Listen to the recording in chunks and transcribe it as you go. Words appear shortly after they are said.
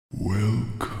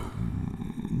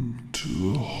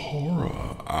to Horror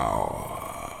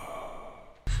Hour.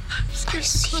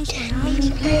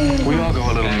 We all go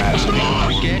a little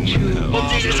mad. Get you the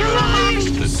monsters,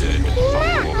 the dead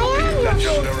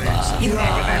You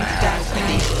are going to die for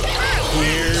me.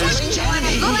 Here's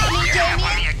Johnny.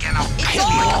 It's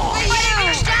all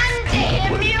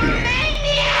for you.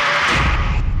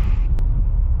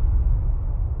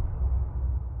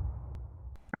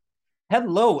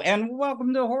 Hello and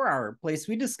welcome to Horror Hour, place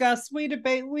we discuss, we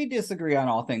debate, we disagree on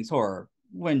all things horror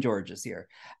when George is here.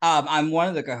 I'm one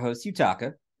of the co-hosts,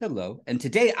 Yutaka. Hello. And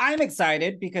today I'm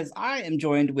excited because I am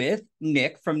joined with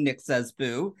Nick from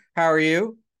NickSaysBoo. How are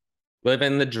you?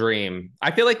 Living the dream.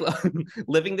 I feel like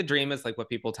living the dream is like what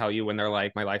people tell you when they're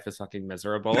like, my life is fucking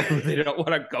miserable. They don't want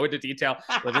to go into detail.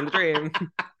 Living the dream.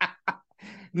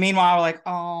 Meanwhile, we're like,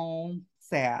 oh,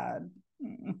 sad.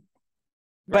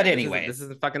 But anyway, this is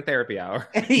a fucking therapy hour.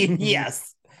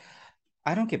 Yes.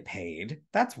 I don't get paid.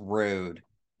 That's rude.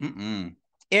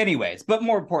 Anyways, but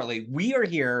more importantly, we are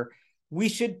here.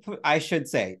 I should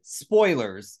say,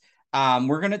 spoilers.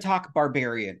 We're going to talk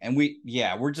Barbarian, and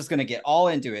we're just going to get all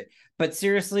into it. But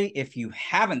seriously, if you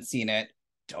haven't seen it,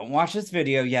 don't watch this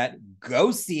video yet.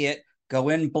 Go see it. Go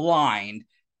in blind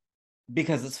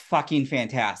because it's fucking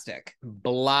fantastic.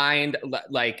 Blind,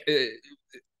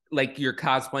 like you're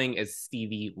cosplaying as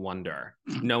Stevie Wonder.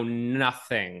 No,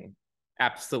 nothing.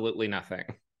 Absolutely nothing.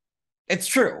 It's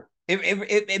true.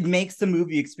 It makes the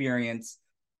movie experience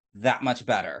that much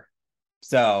better.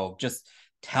 So just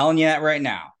telling you that right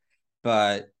now.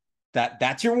 But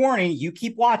that's your warning. You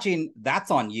keep watching.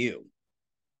 That's on you.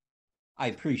 I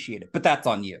appreciate it, but that's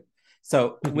on you.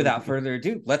 So without further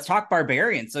ado, let's talk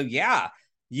Barbarian. So yeah,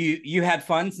 you had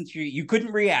fun since you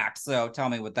couldn't react. So tell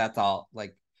me what that's all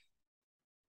like.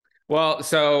 Well,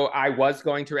 so I was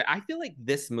going to. I feel like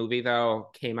this movie, though,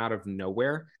 came out of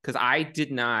nowhere because I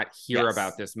did not hear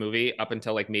about this movie up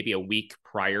until like maybe a week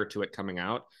prior to it coming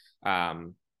out.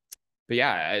 But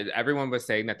yeah, everyone was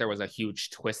saying that there was a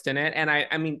huge twist in it. And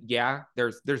I mean, yeah,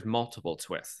 there's multiple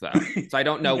twists, though. So I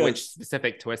don't know which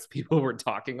specific twist people were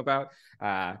talking about.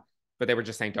 But they were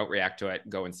just saying, don't react to it.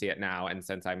 Go and see it now. And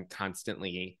since I'm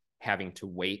constantly having to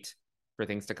wait for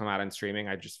things to come out on streaming,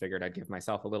 I just figured I'd give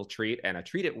myself a little treat, and a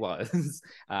treat it was.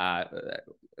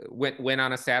 Went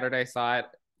on a Saturday, saw it,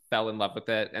 fell in love with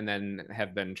it, and then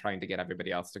have been trying to get everybody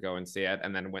else to go and see it,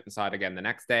 and then went and saw it again the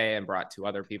next day and brought 2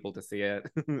 other people to see it.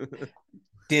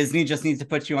 Disney just needs to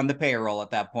put you on the payroll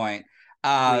at that point.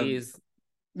 Please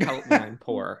help me, I'm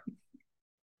poor.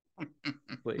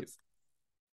 Please.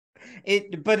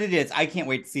 But it is. I can't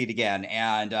wait to see it again,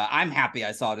 and I'm happy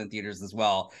I saw it in theaters as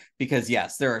well because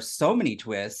yes, there are so many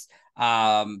twists.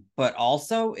 But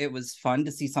also it was fun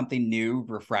to see something new,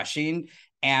 refreshing,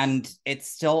 and it's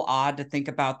still odd to think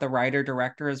about the writer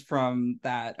directors from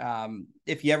that.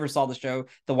 If you ever saw the show,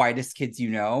 The Whitest Kids You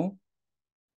Know,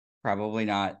 probably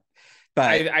not.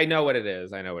 But I know what it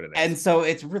is. And so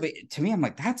it's really, to me, I'm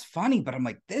like, that's funny, but I'm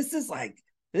like, this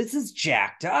is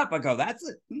jacked up. I go, that's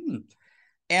it.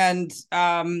 And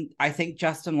I think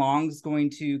Justin Long's going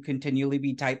to continually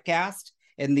be typecast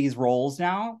in these roles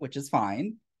now, which is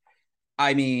fine.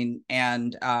 I mean,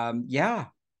 and yeah.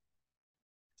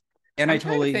 And I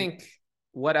totally think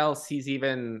what else he's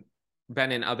even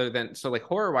been in other than, so like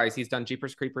horror wise, he's done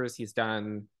Jeepers Creepers, he's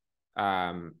done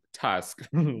Tusk.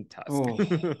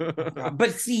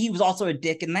 But see, he was also a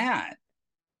dick in that.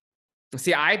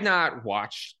 See, I've not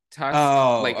watched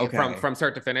Tusk from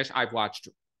start to finish. I've watched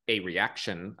a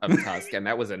reaction of Tusk, and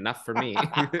that was enough for me.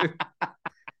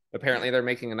 Apparently they're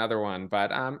making another one,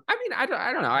 but I mean, I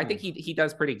don't know. I think he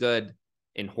does pretty good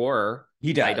in horror.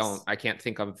 He does. I can't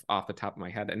think of off the top of my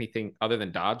head anything other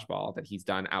than Dodgeball that he's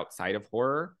done outside of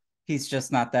horror. He's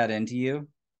just not that into you.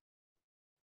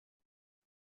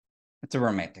 It's a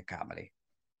romantic comedy.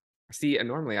 See, and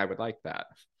normally I would like that.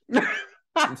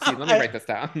 See, let me write this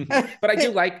down. But I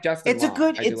do like Justin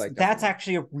Long. That's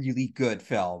actually a really good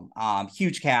film.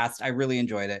 Huge cast. I really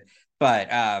enjoyed it. But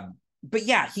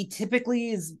yeah, he typically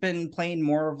has been playing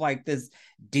more of like this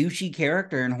douchey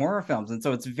character in horror films. And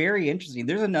so it's very interesting.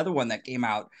 There's another one that came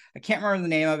out. I can't remember the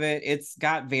name of it. It's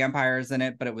got vampires in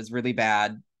it, but it was really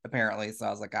bad, apparently. So I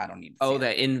was like, I don't need to see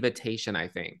The Invitation, I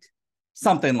think.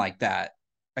 Something like that.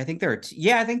 I think there are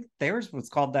I think theirs was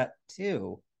called that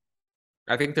too.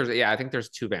 I think there's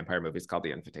 2 vampire movies called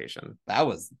The Invitation.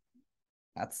 That's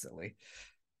silly.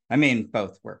 I mean,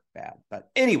 both were bad, but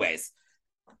anyways.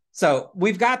 So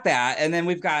we've got that, and then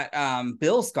we've got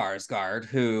Bill Skarsgård,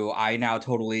 who I now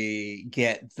totally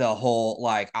get the whole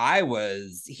like. Wow.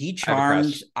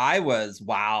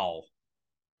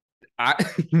 I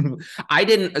I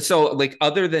didn't, so like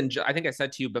other than I think I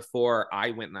said to you before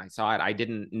I went and I saw it, I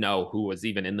didn't know who was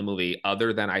even in the movie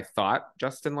other than I thought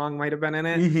Justin Long might have been in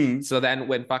it. Mhm. So then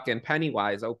when fucking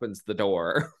Pennywise opens the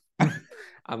door,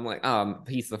 I'm like,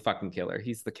 he's the fucking killer.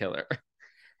 He's the killer.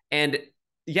 And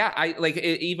yeah, I like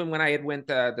it, even when I had went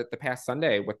the past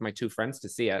Sunday with my two friends to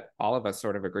see it, all of us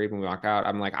sort of agreed when we walked out.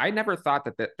 I'm like, I never thought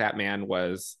that man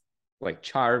was like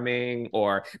charming,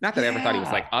 or not that I ever thought he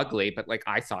was like ugly, but like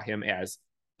I saw him as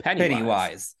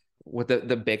Pennywise with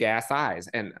the big ass eyes.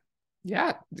 And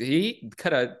yeah, he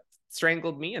could have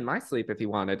strangled me in my sleep if he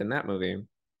wanted in that movie.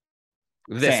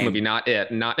 This Same. movie, not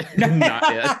it, not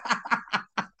it.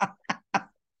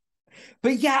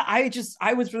 But yeah,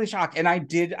 I was really shocked. And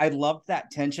I loved that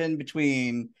tension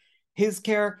between his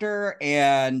character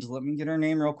and, let me get her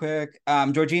name real quick,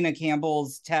 Georgina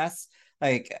Campbell's Tess.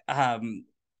 Like,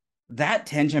 that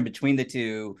tension between the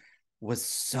two was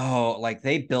so, like,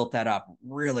 they built that up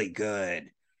really good.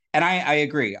 And I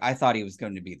agree. I thought he was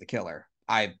going to be the killer.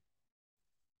 I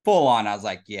was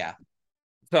like, yeah.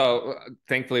 So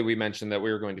thankfully we mentioned that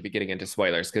we were going to be getting into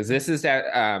spoilers, because this is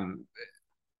that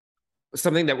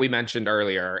something that we mentioned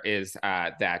earlier is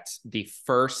that the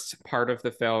first part of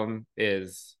the film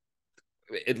is,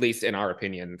 at least in our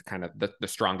opinion, kind of the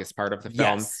strongest part of the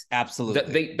film. Yes,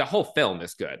 absolutely. The whole film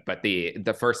is good, but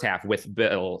the first half with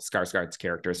Bill Skarsgård's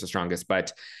character is the strongest.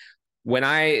 But what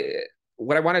I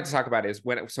wanted to talk about is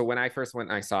when I first went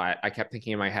and I saw it, I kept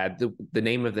thinking in my head, the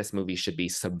name of this movie should be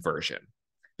Subversion,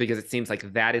 because it seems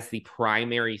like that is the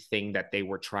primary thing that they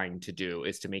were trying to do,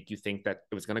 is to make you think that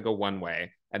it was going to go one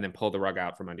way and then pull the rug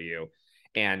out from under you.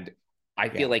 And I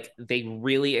feel like they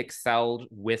really excelled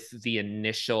with the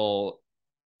initial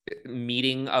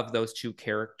meeting of those two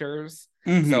characters.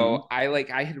 Mm-hmm. So I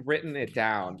had written it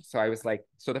down. So I was like,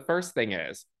 so the first thing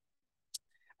is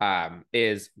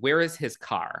where is his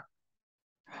car?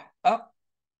 Oh,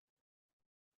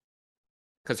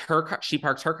 because she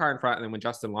parks her car in front, and then when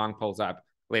Justin Long pulls up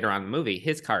later on in the movie,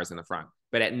 his car is in the front.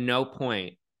 But at no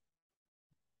point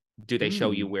do they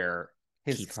show you where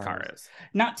Keith's car is.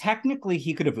 Not technically,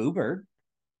 he could have Ubered.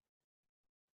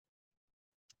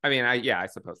 I mean, I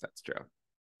suppose that's true.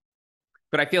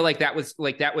 But I feel like that was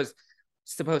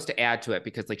supposed to add to it,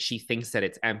 because like she thinks that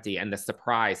it's empty, and the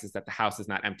surprise is that the house is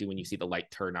not empty when you see the light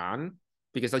turn on,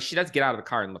 because like she does get out of the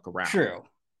car and look around. True.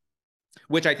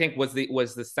 Which I think was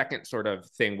the second sort of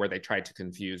thing where they tried to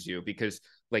confuse you, because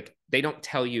like they don't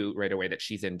tell you right away that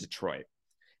she's in Detroit.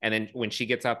 And then when she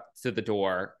gets up to the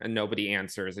door and nobody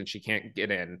answers and she can't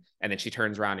get in, and then she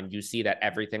turns around and you see that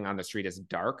everything on the street is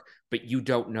dark, but you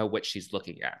don't know what she's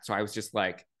looking at. So I was just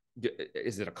like,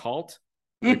 is it a cult?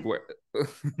 Like, where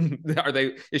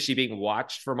is she being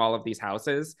watched from all of these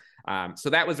houses? So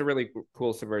that was a really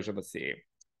cool subversion to see.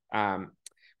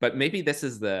 But maybe this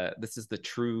is the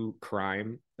true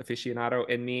crime aficionado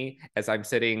in me, as I'm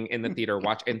sitting in the theater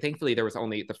watch. And thankfully there was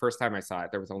only, the first time I saw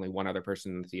it, there was only one other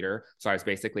person in the theater. So I was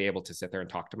basically able to sit there and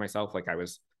talk to myself like I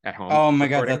was at home. Oh my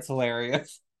God, that's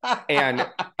hilarious. And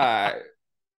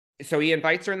so he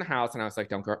invites her in the house, and I was like,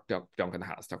 don't go in the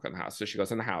house. Don't go in the house. So she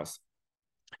goes in the house.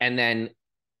 And then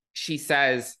she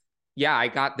says, yeah, I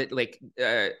got that. Like,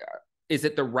 is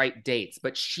it the right dates?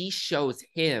 But she shows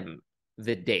him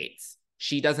the dates.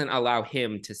 She doesn't allow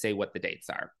him to say what the dates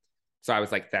are. So I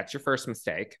was like, that's your first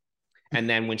mistake. And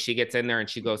then when she gets in there and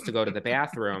she goes to go to the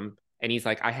bathroom, and he's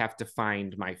like, I have to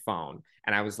find my phone.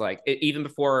 And I was like, even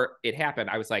before it happened,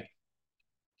 I was like,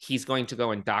 he's going to go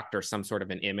and doctor some sort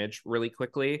of an image really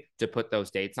quickly to put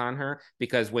those dates on her.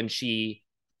 Because when she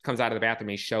comes out of the bathroom,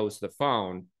 he shows the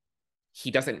phone. He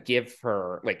doesn't give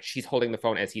her, like, she's holding the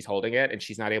phone as he's holding it, and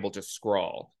she's not able to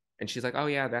scroll. And she's like, oh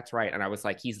yeah, that's right. And I was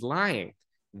like, he's lying.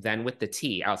 Then with the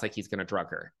tea, I was like, he's going to drug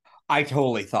her. I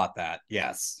totally thought that.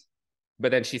 Yes.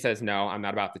 But then she says, no, I'm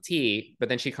not about the tea. But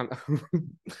then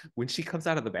when she comes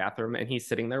out of the bathroom and he's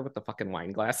sitting there with the fucking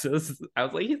wine glasses, I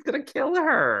was like, he's going to kill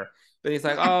her. But he's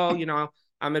like, oh,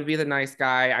 I'm going to be the nice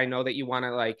guy. I know that you want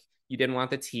to, like, you didn't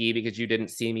want the tea because you didn't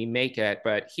see me make it.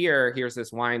 But here's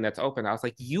this wine that's open. I was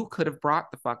like, you could have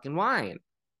brought the fucking wine.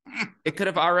 It could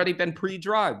have already been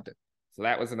pre-drugged. So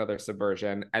that was another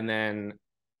subversion. And then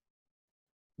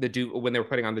when they were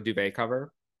putting on the duvet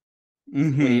cover,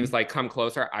 when he was like, come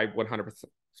closer, I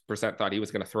 100% thought he was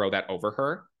going to throw that over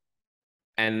her.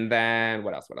 And then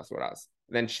what else?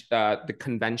 Then the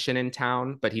convention in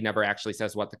town, but he never actually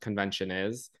says what the convention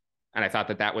is. And I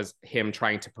thought that was him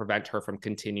trying to prevent her from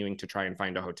continuing to try and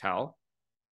find a hotel.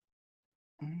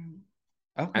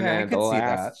 Okay, and then I could see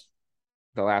that.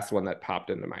 The last one that popped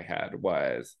into my head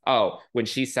was, when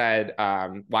she said,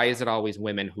 why is it always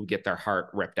women who get their heart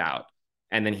ripped out?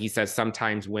 And then he says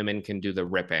sometimes women can do the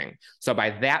ripping. So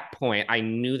by that point, I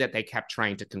knew that they kept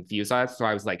trying to confuse us. So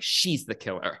I was like, she's the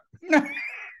killer.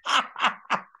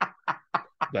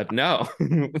 But no,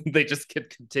 they just could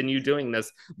continue doing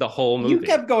this the whole movie. You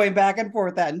kept going back and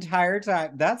forth that entire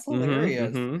time. That's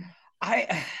hilarious.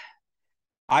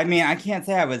 I mean, I can't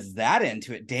say I was that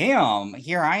into it. Damn,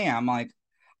 here I am. Like,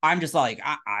 I'm just like,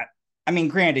 I mean,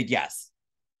 granted, yes.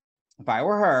 If I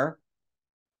were her,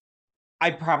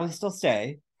 I'd probably still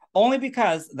stay, only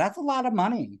because that's a lot of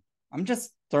money. I'm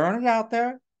just throwing it out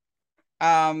there.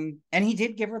 And he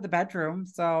did give her the bedroom,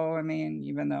 so I mean,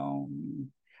 even though,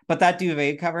 but that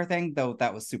duvet cover thing, though,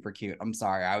 that was super cute. I'm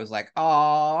sorry, I was like,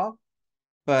 oh,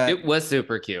 but it was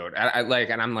super cute. I like,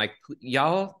 and I'm like,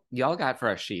 y'all got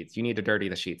fresh sheets. You need to dirty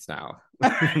the sheets now.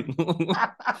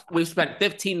 We've spent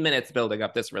 15 minutes building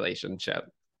up this relationship.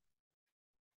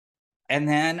 And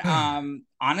then,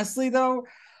 honestly, though,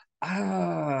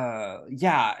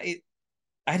 yeah,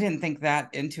 I didn't think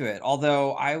that into it.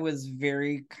 Although I was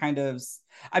very kind of,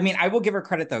 I mean, I will give her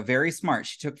credit though, very smart.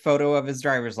 She took photo of his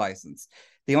driver's license.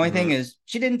 The only thing is,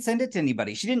 she didn't send it to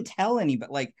anybody. She didn't tell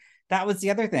anybody. Like, that was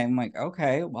the other thing. I'm like,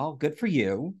 okay, well, good for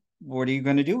you. What are you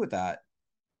going to do with that?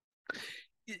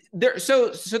 So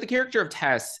the character of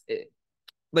Tess.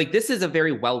 Like, this is a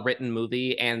very well-written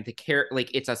movie, and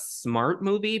like, it's a smart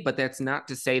movie, but that's not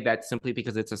to say that simply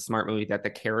because it's a smart movie that the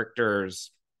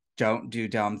characters don't do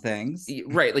dumb things.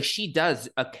 Right. Like, she does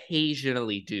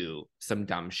occasionally do some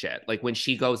dumb shit. Like, when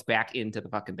she goes back into the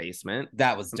fucking basement.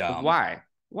 That was dumb. Why?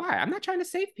 I'm not trying to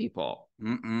save people.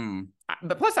 Mm-mm.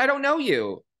 But plus, I don't know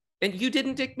you. And you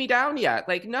didn't dick me down yet.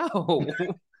 Like, no.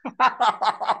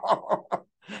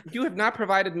 You have not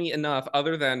provided me enough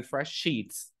other than fresh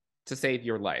sheets to save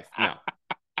your life. No.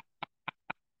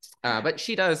 But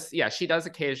she does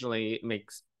occasionally make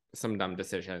some dumb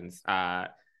decisions.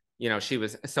 She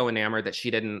was so enamored that she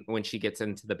didn't, when she gets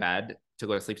into the bed to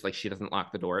go to sleep, like, she doesn't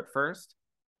lock the door at first.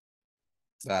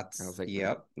 I was like,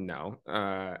 yep. No.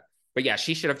 But yeah,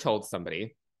 she should have told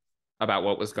somebody about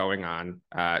what was going on.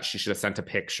 She should have sent a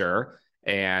picture.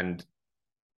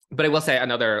 But I will say,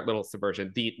 another little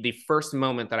subversion. The first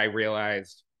moment that I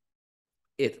realized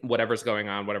whatever's going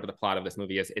on, whatever the plot of this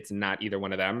movie is, it's not either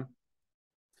one of them,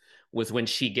 was when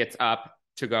she gets up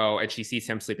to go and she sees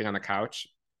him sleeping on the couch,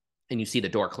 and you see the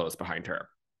door close behind her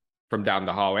from down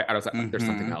the hallway. I was like, there's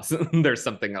something else. There's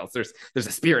something else. There's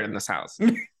a spirit in this house.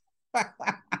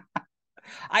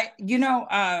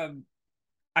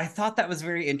 I thought that was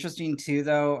very interesting too,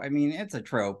 though. I mean, it's a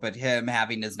trope, but him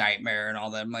having his nightmare and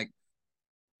all that, I'm like,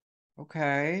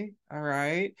 okay, all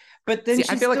right. But then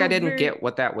I feel like I didn't get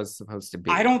what that was supposed to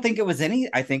be. I don't think it was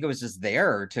I think it was just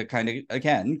there to kind of,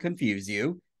 again, confuse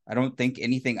you. I don't think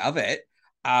anything of it.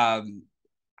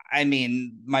 I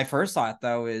mean, my first thought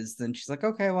though is, then she's like,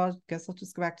 okay, well, I guess I'll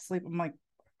just go back to sleep. I'm like,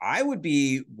 I would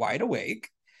be wide awake.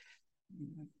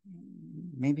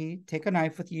 Maybe take a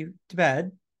knife with you to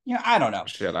bed. I don't know.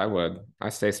 Shit, I would. I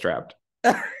stay strapped.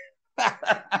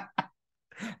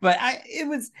 But I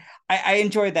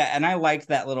enjoyed that, and I liked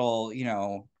that little,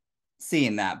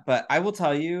 seeing that. But I will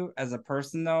tell you, as a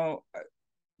person though,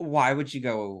 why would you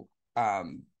go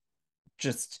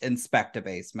just inspect a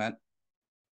basement?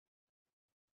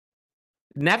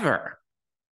 Never.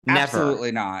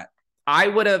 Absolutely not. I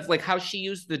would have, like, how she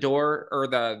used the door or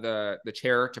the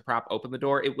chair to prop open the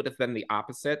door, it would have been the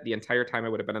opposite. The entire time I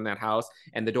would have been in that house,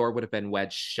 and the door would have been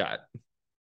wedged shut.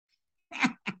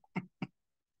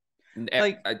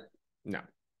 No.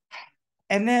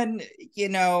 And then,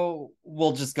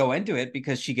 we'll just go into it,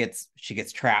 because she gets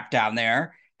trapped down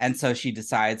there, and so she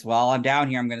decides, well, I'm down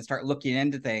here, I'm going to start looking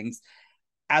into things.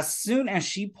 As soon as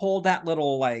she pulled that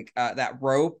little, like, that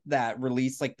rope that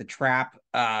released, like, the trap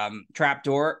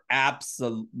door,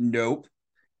 nope.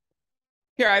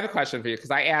 Here, I have a question for you, because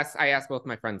I asked both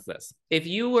my friends this. If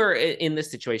you were in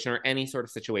this situation, or any sort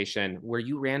of situation where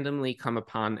you randomly come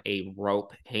upon a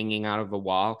rope hanging out of a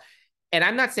wall, and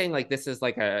I'm not saying like this is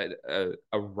like a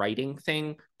writing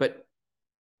thing, but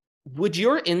would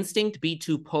your instinct be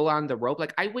to pull on the rope?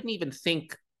 Like, I wouldn't even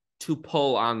think to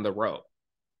pull on the rope.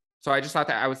 So I just thought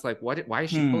that, I was like, why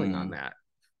is she pulling on that?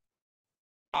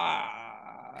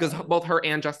 Because both her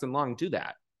and Justin Long do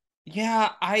that.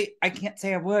 Yeah, I can't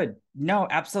say I would. No,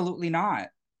 absolutely not.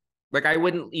 Like, I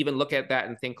wouldn't even look at that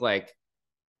and think like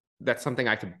that's something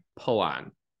I could pull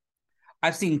on.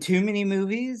 I've seen too many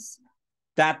movies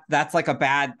that's like a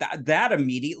bad, that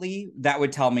immediately, that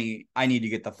would tell me I need to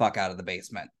get the fuck out of the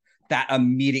basement. That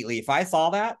immediately, if I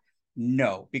saw that,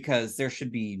 no, because there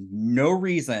should be no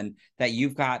reason that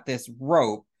you've got this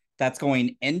rope that's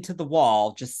going into the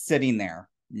wall just sitting there.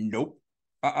 Nope.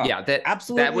 Yeah,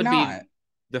 absolutely that would not.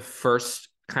 the first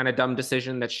kind of dumb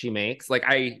decision that she makes. Like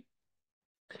I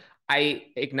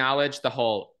acknowledge the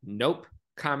whole nope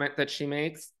comment that she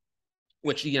makes,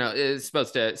 which, you know, is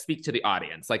supposed to speak to the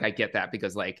audience. Like, I get that,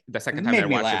 because like the second time I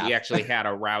watched it, we actually had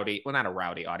a rowdy, well, not a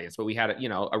rowdy audience, but we had, you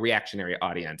know, a reactionary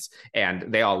audience,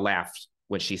 and they all laughed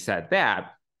when she said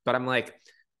that. But I'm like,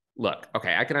 look,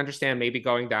 okay, I can understand maybe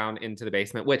going down into the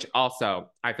basement, which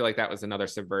also I feel like that was another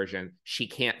subversion. She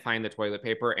can't find the toilet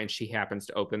paper, and she happens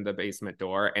to open the basement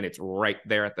door, and it's right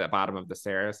there at the bottom of the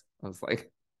stairs. I was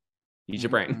like, use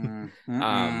your brain.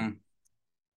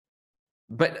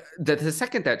 But the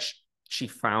second that she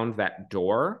found that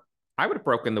door, I would have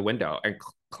broken the window and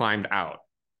climbed out.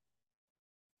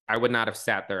 I would not have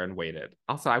sat there and waited.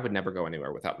 Also, I would never go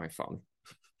anywhere without my phone.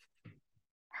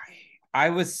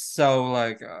 I was so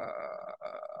like,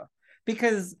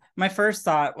 because my first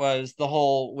thought was the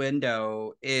whole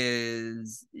window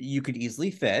is you could easily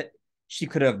fit. She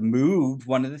could have moved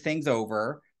one of the things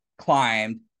over,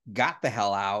 climbed, got the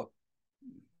hell out.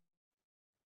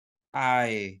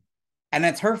 And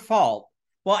it's her fault.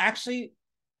 Well, actually,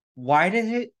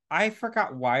 I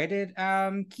forgot, why did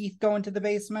Keith go into the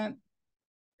basement?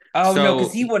 Oh, no,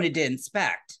 because he wanted to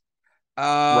inspect.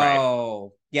 Oh, right.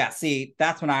 Yeah, see,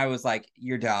 that's when I was like,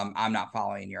 you're dumb. I'm not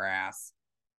following your ass.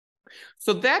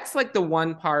 So that's like the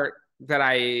one part that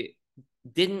I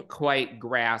didn't quite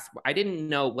grasp. I didn't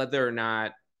know whether or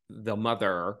not the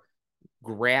mother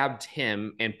grabbed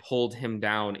him and pulled him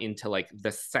down into like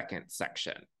the second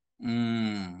section.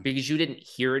 Because you didn't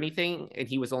hear anything, and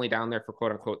he was only down there for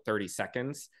quote unquote 30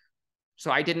 seconds.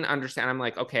 So I didn't understand. I'm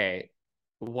like, okay,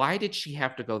 why did she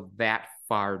have to go that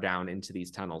far down into these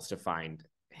tunnels to find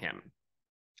him?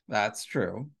 That's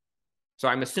true. So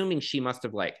I'm assuming she must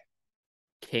have like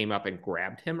came up and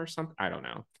grabbed him or something. I don't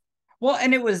know. Well,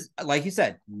 and it was, like you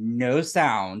said, no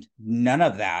sound, none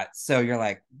of that. So you're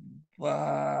like,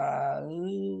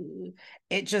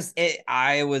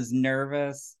 I was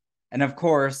nervous. And of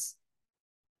course,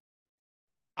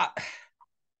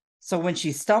 so when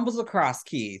she stumbles across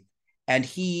Keith, and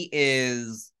he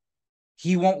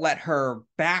won't let her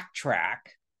backtrack,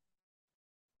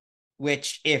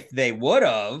 which if they would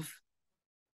have,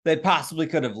 they possibly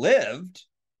could have lived,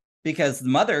 because the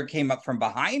mother came up from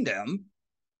behind him.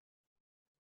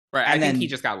 Right. I think he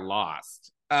just got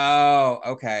lost. Oh,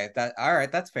 okay. All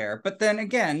right, that's fair. But then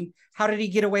again, how did he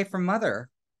get away from mother?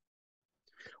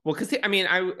 Well, because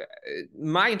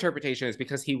my interpretation is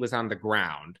because he was on the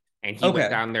ground and he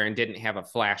went down there and didn't have a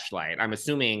flashlight. I'm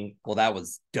assuming. Well, that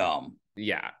was dumb.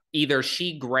 Yeah. Either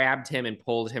she grabbed him and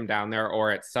pulled him down there, or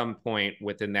at some point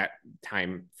within that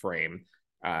time frame,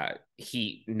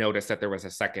 he noticed that there was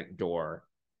a second door,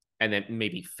 and then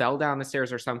maybe fell down the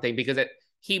stairs or something, because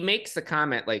he makes the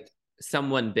comment like,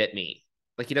 someone bit me.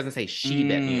 Like, he doesn't say she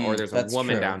bit me, or there's a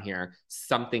woman down here,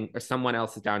 someone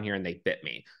else is down here and they bit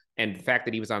me. And the fact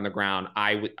that he was on the ground,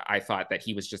 I thought that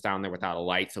he was just down there without a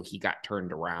light, so he got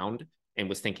turned around and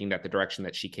was thinking that the direction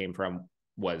that she came from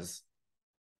was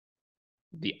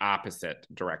the opposite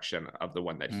direction of the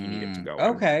one that he needed to go in.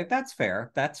 Okay, that's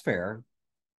fair. That's fair.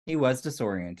 He was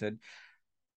disoriented.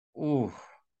 Ooh.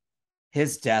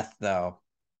 His death, though.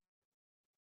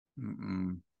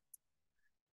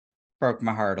 Broke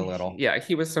my heart a little. Yeah,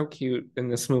 he was so cute in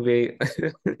this movie.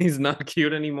 He's not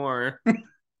cute anymore.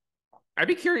 I'd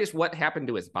be curious what happened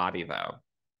to his body, though.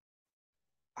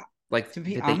 Like, to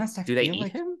be honest, do they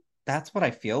eat him? That's what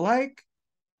I feel like.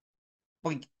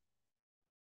 Like,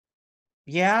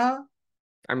 yeah.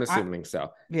 I'm assuming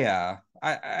so. Yeah,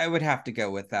 I would have to go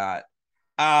with that.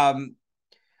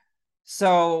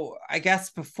 So I guess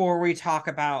before we talk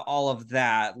about all of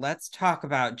that, let's talk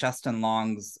about Justin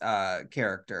Long's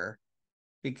character,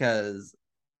 because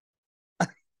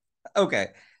okay,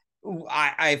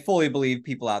 I fully believe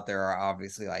people out there are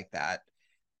obviously like that.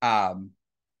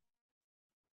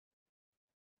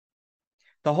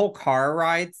 The whole car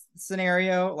ride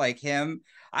scenario, like him,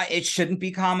 it shouldn't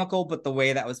be comical, but the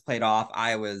way that was played off,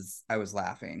 I was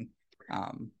laughing.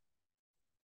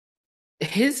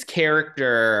 His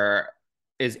character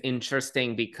is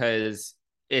interesting because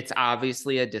it's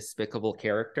obviously a despicable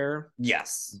character.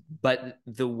 Yes. But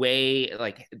the way,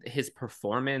 like, his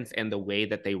performance and the way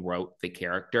that they wrote the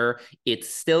character, it's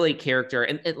still a character.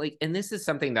 And this is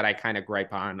something that I kind of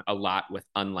gripe on a lot with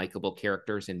unlikable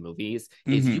characters in movies,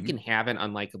 is you can have an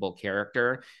unlikable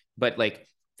character, but like,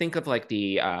 think of like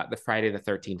the Friday the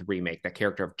 13th remake, that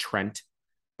character of Trent.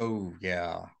 Oh,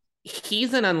 yeah.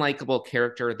 He's an unlikable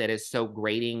character that is so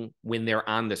grating when they're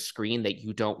on the screen that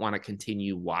you don't want to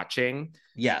continue watching.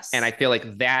 Yes. And I feel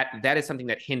like that is something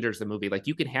that hinders the movie. Like,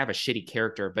 you can have a shitty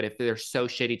character, but if they're so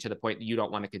shitty to the point that you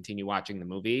don't want to continue watching the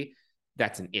movie,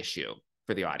 that's an issue.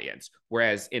 for the audience.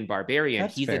 Whereas in Barbarian,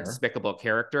 That's he's fair. a despicable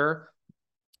character,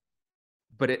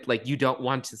 but it like you don't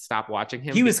want to stop watching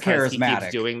him. He was because charismatic. He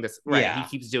keeps doing this, right? Yeah. He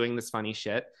keeps doing this funny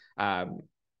shit. I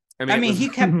mean, he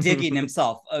kept digging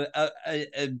himself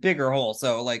a bigger hole.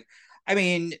 So, like, I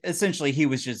mean, essentially, he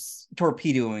was just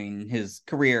torpedoing his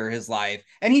career, his life,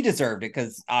 and he deserved it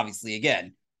because, obviously,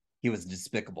 again, he was a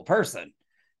despicable person.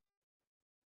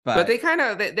 But they kind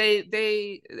of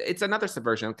they it's another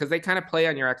subversion because they kind of play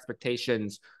on your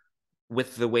expectations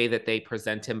with the way that they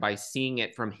present him by seeing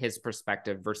it from his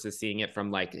perspective versus seeing it from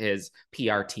like his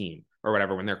PR team or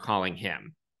whatever when they're calling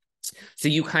him. So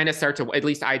you kind of start to, at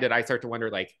least I did, I start to wonder,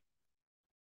 like,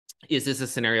 is this a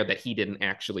scenario that he didn't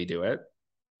actually do it?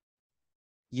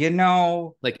 You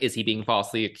know, like, is he being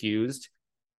falsely accused?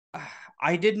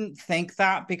 I didn't think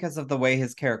that because of the way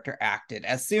his character acted.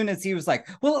 As soon as he was like,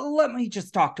 well, let me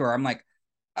just talk to her, I'm like,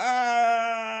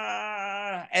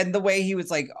 and the way he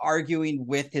was like arguing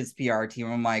with his PR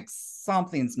team, I'm like,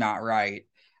 something's not right.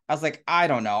 I was like, I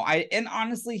don't know. And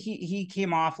honestly, he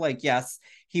came off like, yes,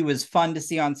 he was fun to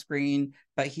see on screen,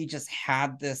 but he just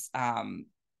had this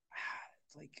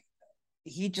like,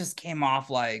 he just came off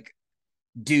like,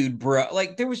 dude, bro,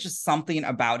 like there was just something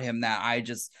about him that I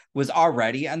just was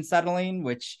already unsettling,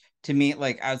 which to me,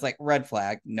 like, I was like, red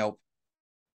flag, nope.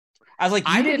 I was like,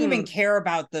 you didn't even care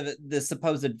about the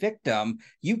supposed victim.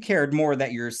 You cared more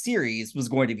that your series was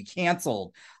going to be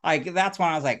canceled. Like, that's when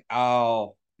I was like,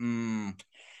 oh,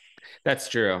 That's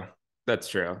true. That's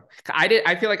true.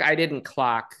 I feel like I didn't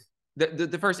clock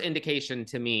the first indication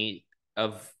to me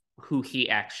of who he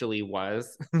actually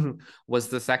was was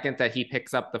the second that he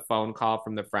picks up the phone call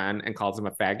from the friend and calls him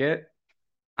a faggot.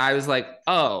 I was like,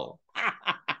 oh,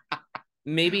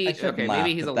 maybe okay,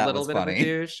 maybe he's a little bit funny. Of a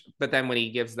douche. But then when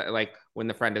he gives that, like, when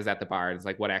the friend is at the bar, it's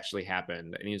like, what actually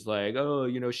happened? And he's like, oh,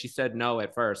 you know, she said no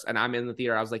at first. And I'm in the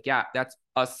theater. I was like, yeah, that's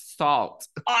assault.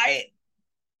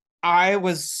 I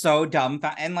was so dumb.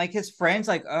 And like his friends,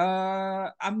 like,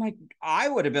 I'm like, I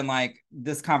would have been like,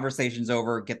 this conversation's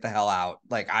over, get the hell out.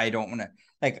 Like, I don't want to,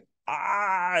 like,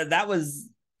 that was,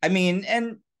 I mean,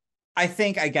 and I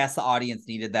guess the audience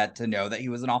needed that to know that he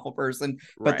was an awful person,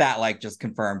 but that like just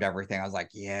confirmed everything. I was like,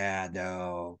 yeah,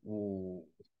 no. Ooh.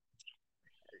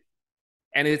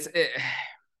 And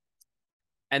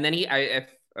and then if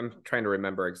I'm trying to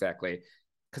remember exactly,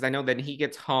 because I know that he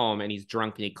gets home and he's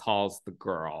drunk and he calls the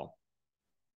girl.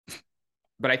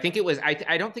 But I think it was,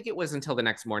 I don't think it was until the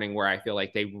next morning where I feel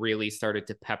like they really started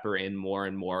to pepper in more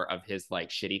and more of his like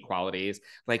shitty qualities.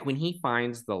 Like when he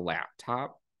finds the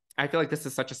laptop, I feel like this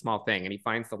is such a small thing, and he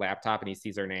finds the laptop and he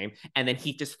sees her name and then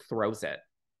he just throws it.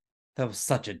 That was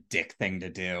such a dick thing to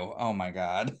do. Oh my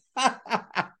God.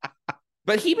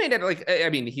 But he made it like, I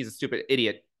mean, he's a stupid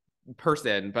idiot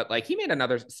person, but like he made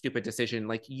another stupid decision.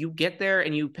 Like you get there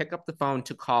and you pick up the phone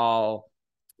to call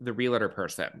the realtor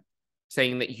person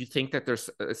saying that you think that there's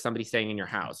somebody staying in your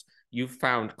house. You've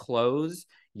found clothes,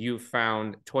 you've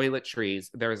found toiletries,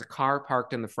 there's a car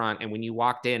parked in the front, and when you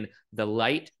walked in, the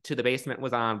light to the basement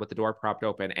was on with the door propped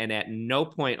open, and at no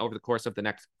point over the course of the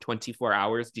next 24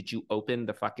 hours did you open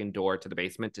the fucking door to the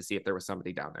basement to see if there was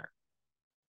somebody down there.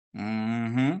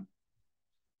 Mm-hmm.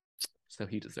 So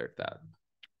he deserved that.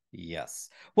 Yes.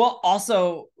 Well,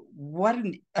 also, what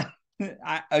an...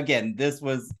 again, this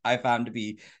was, I found to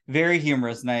be very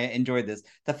humorous, and I enjoyed this.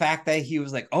 The fact that he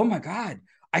was like, oh my God,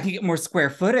 I can get more square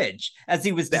footage as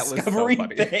he was discovering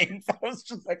things. I was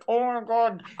just like, oh my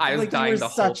God. I was like, dying the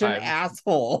whole time. Such an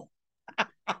asshole.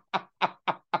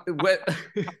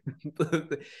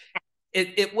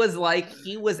 It was like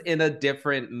he was in a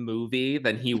different movie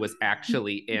than he was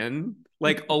actually in.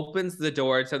 Like, opens the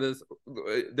door to this,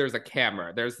 there's a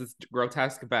camera, there's this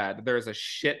grotesque bed, there's a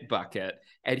shit bucket,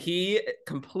 and he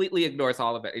completely ignores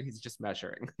all of it, and he's just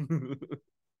measuring.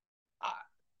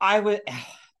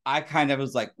 I kind of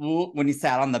was like, ooh, when he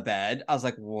sat on the bed, I was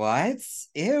like, what?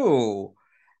 Ew.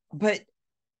 But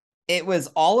it was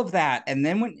all of that. And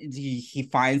then when he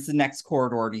finds the next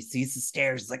corridor and he sees the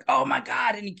stairs, he's like, oh my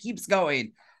God. And he keeps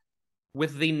going.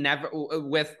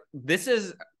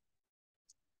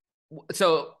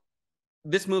 So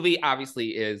this movie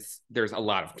obviously there's a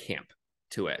lot of camp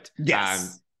to it.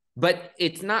 Yes. But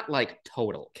it's not like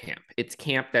total camp. It's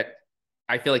camp that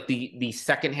I feel like the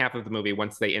second half of the movie,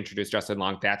 once they introduce Justin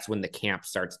Long, that's when the camp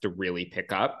starts to really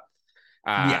pick up.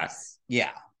 Yes.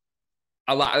 Yeah.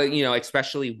 A lot, you know,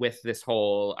 especially with this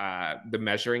whole the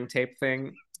measuring tape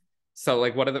thing. So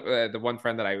like one of the one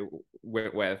friend that I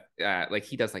went with, like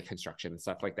he does like construction and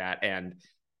stuff like that, and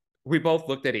we both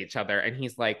looked at each other, and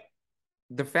he's like,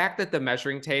 the fact that the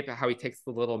measuring tape, how he takes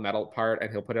the little metal part and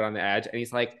he'll put it on the edge, and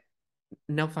he's like,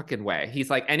 no fucking way. He's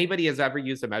like, anybody has ever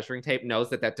used a measuring tape knows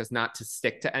that does not to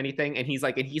stick to anything. And he's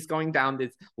like, and he's going down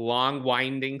this long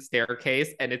winding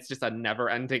staircase and it's just a never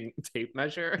ending tape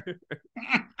measure.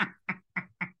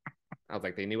 I was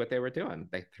like, they knew what they were doing.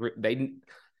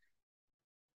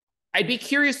 I'd be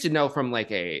curious to know from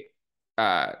like a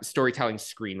storytelling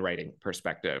screenwriting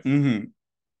perspective,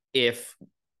 if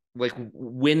like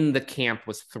when the camp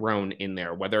was thrown in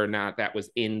there, whether or not that was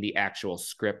in the actual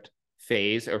script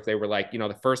phase, or if they were like,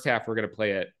 the first half we're going to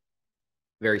play it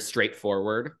very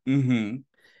straightforward, and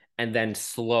then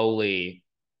slowly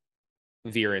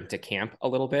veer into camp a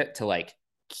little bit to like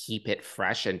keep it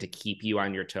fresh and to keep you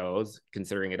on your toes,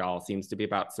 considering it all seems to be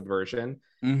about subversion.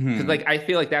 Because like I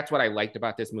feel like that's what I liked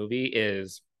about this movie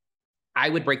is I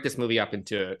would break this movie up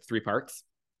into 3 parts.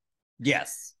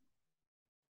 Yes.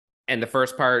 And the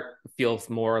first part feels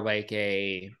more like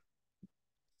a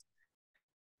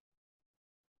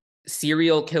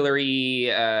serial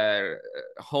killery,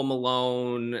 Home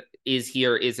Alone, is he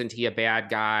or isn't he a bad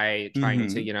guy, trying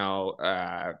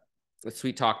to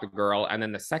sweet talk the girl. And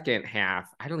then the second half,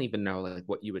 I don't even know like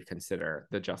what you would consider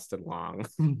the Justin Long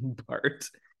part,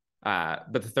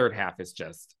 but the third half is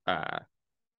just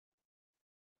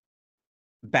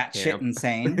batshit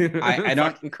insane. I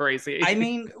don't fucking crazy. I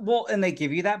mean, well, and they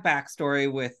give you that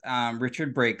backstory with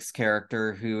Richard Brake's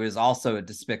character, who is also a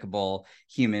despicable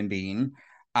human being,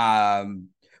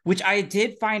 which I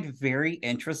did find very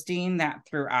interesting, that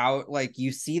throughout, like,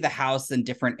 you see the house in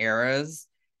different eras,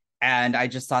 and I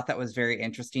just thought that was very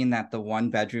interesting that the one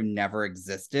bedroom never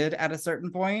existed at a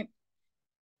certain point.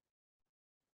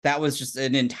 That was just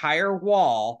an entire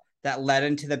wall that led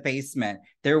into the basement.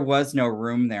 There was no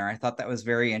room there. I thought that was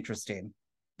very interesting.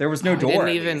 There was no door.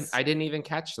 I didn't even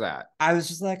catch that. I was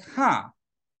just like, huh.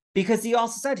 Because he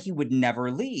also said he would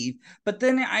never leave. But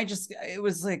then it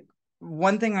was like,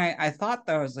 one thing I thought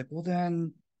though, I was like, well,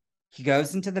 then he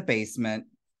goes into the basement.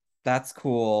 That's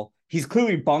cool. He's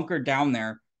clearly bunkered down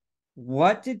there.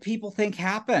 What did people think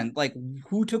happened? Like,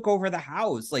 who took over the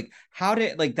house? Like, how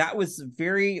did, like, that was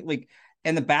very, like,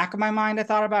 in the back of my mind, I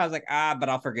thought about it. I was like, but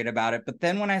I'll forget about it. But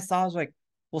then when I saw, I was like,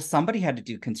 well, somebody had to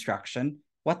do construction.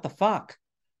 What the fuck?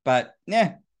 But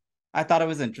I thought it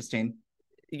was interesting.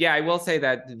 Yeah, I will say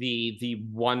that the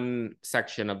one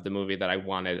section of the movie that I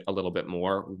wanted a little bit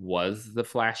more was the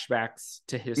flashbacks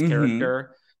to his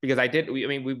character, because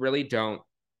we really don't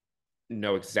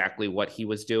know exactly what he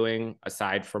was doing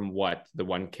aside from what the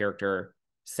one character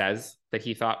says that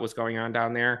he thought was going on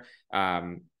down there.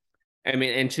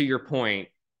 And to your point,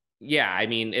 yeah,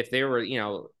 if they were,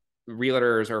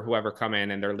 realtors or whoever come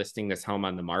in and they're listing this home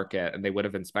on the market and they would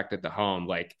have inspected the home,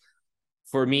 like,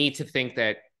 for me to think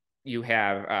that you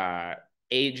have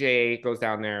AJ goes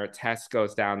down there, Tess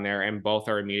goes down there, and both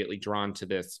are immediately drawn to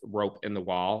this rope in the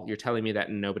wall. You're telling me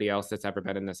that nobody else that's ever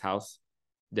been in this house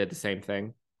did the same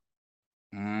thing?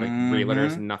 Like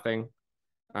realtors, nothing.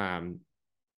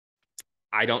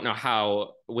 I don't know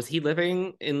how. Was he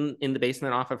living in the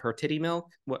basement off of her titty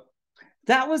milk? What?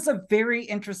 That was a very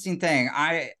interesting thing.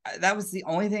 That was the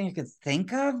only thing I could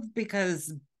think of,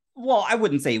 because, well, I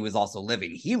wouldn't say he was also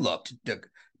living. He looked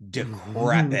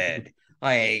decrepit.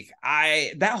 Like,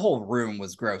 that whole room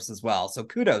was gross as well. So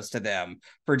kudos to them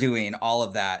for doing all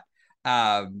of that.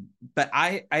 But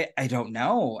I don't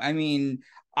know. I mean,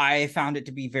 I found it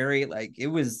to be very, like, it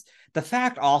was the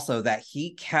fact also that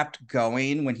he kept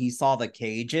going when he saw the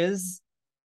cages.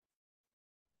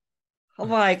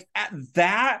 Like, at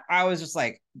that, I was just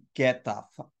like,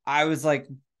 I was like,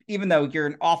 even though you're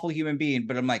an awful human being,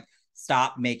 but I'm like,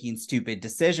 stop making stupid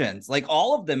decisions. Like,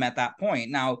 all of them at that point.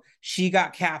 Now, she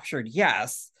got captured,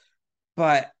 yes,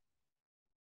 but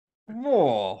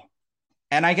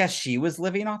and I guess she was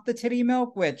living off the titty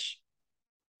milk, which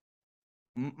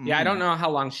yeah, I don't know how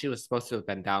long she was supposed to have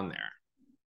been down there.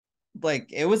 Like,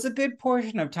 it was a good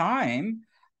portion of time.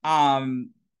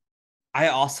 I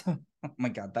also, oh my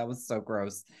God, that was so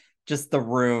gross. Just the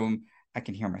room. I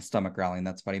can hear my stomach growling.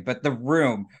 That's funny. But the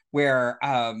room where,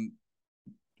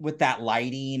 with that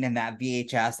lighting and that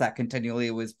VHS that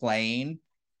continually was playing,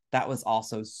 that was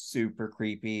also super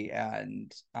creepy.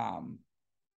 And,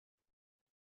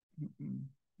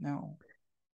 no.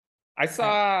 I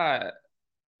saw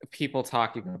people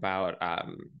talking about,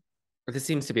 this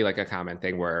seems to be like a common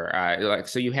thing where, like,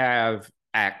 so you have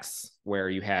X, where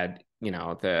you had,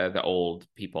 the old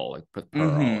people, like with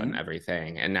Pearl and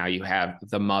everything, and now you have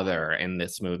the mother in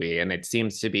this movie, and it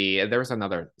seems to be, there was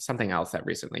something else that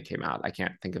recently came out, I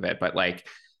can't think of it, but like,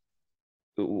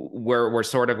 we're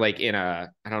sort of like in I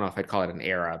don't know if I'd call it an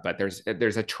era, but there's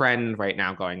a trend right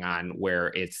now going on where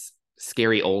it's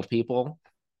scary old people.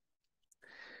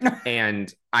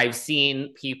 And I've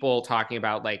seen people talking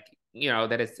about like,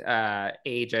 that it's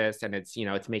ageist and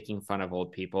it's making fun of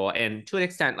old people. And to an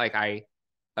extent, like I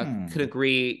could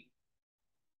agree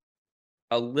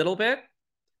a little bit,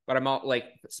 but I'm all like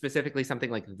specifically something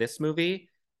like this movie.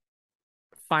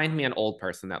 Find me an old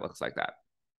person that looks like that.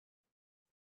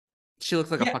 She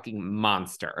looks like a fucking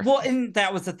monster. Well, and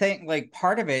that was the thing. Like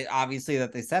part of it, obviously,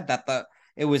 that they said that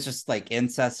it was just like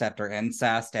incest after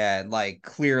incest, and like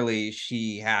clearly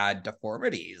she had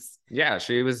deformities. Yeah,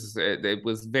 she was. It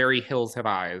was very Hills Have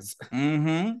Eyes.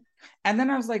 Mm-hmm. And then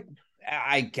I was like,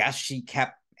 I guess she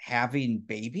kept having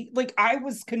baby. Like I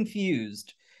was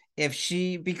confused if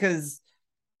she because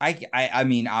I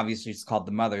mean obviously she's called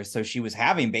the mother, so she was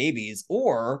having babies,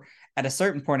 or at a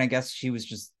certain point, I guess she was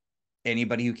just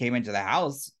anybody who came into the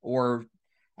house. Or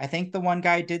I think the one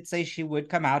guy did say she would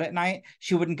come out at night.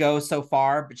 She wouldn't go so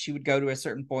far, but she would go to a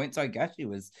certain point. So I guess she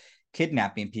was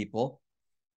kidnapping people.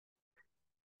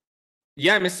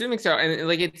 Yeah, I'm assuming so. And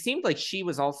like it seemed like she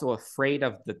was also afraid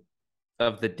of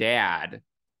the dad.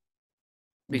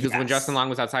 Because when Justin Long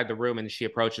was outside the room and she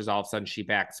approaches, all of a sudden she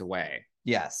backs away.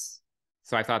 Yes.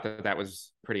 So I thought that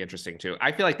was pretty interesting too.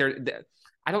 I feel like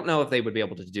I don't know if they would be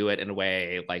able to do it in a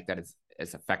way like that is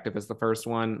as effective as the first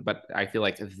one, but I feel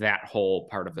like that whole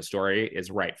part of the story is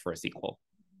right for a sequel.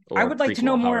 I would like to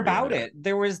know more about it.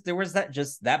 There was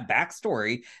that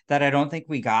backstory that I don't think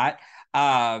we got.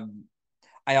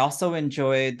 I also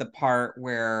enjoyed the part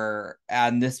where,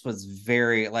 and this was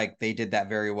very like they did that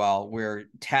very well, where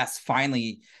Tess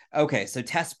finally, so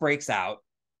Tess breaks out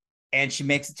and she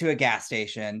makes it to a gas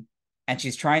station and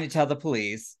she's trying to tell the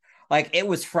police. Like it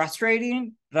was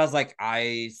frustrating, but I was like,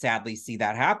 I sadly see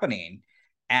that happening.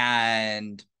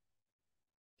 And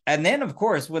then of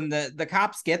course, when the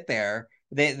cops get there,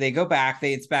 they go back,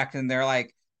 they inspect, and they're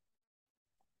like,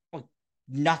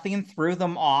 nothing threw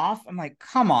them off. I'm like,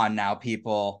 come on now,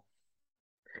 people.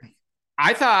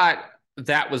 I thought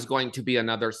that was going to be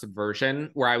another subversion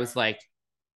where I was like,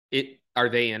 are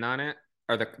they in on it?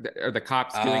 Are the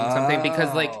cops doing something?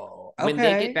 Because like when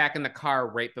they get back in the car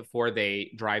right before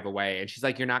they drive away, and she's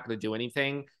like, you're not going to do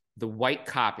anything. The white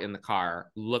cop in the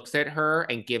car looks at her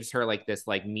and gives her like this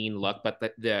like mean look, but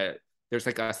there's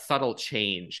like a subtle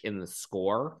change in the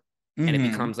score, and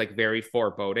it becomes like very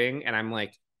foreboding. And I'm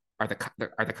like, are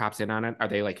the cops in on it? Are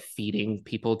they like feeding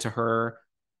people to her?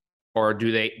 Or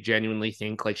do they genuinely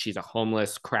think like she's a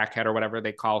homeless crackhead or whatever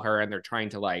they call her, and they're trying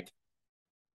to like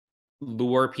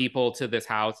lure people to this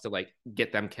house to like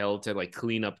get them killed to like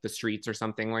clean up the streets or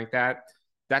something like that?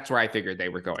 That's where I figured they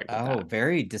were going with that.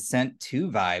 Very Descent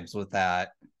 2 vibes with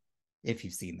that. If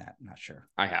you've seen that, I'm not sure.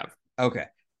 I have. Okay.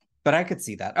 But I could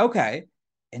see that. Okay.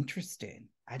 Interesting.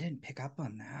 I didn't pick up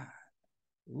on that.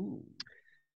 Ooh.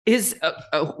 Is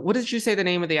what did you say the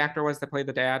name of the actor was that played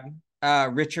the dad?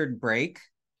 Richard Brake.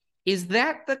 Is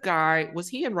that the guy? Was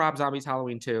he in Rob Zombie's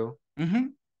Halloween 2? Mm-hmm.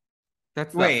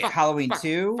 That's Halloween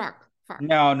 2? Fuck.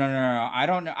 No. I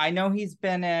don't know. I know he's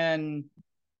been in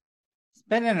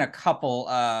a couple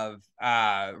of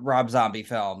Rob Zombie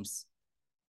films.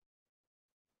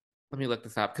 Let me look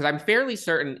this up because I'm fairly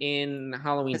certain in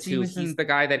Halloween 2 he's the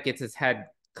guy that gets his head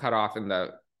cut off in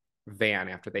the van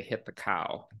after they hit the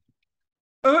cow.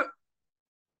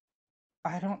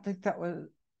 I don't think that was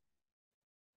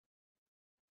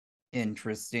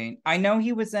interesting. I know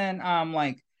he was in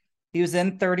he was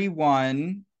in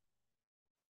 31.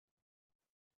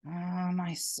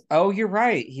 You're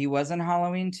right. He was in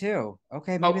Halloween 2.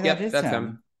 Okay, maybe that is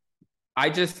him. I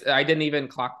didn't even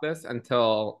clock this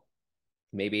until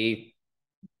maybe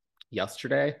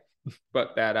yesterday,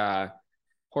 but that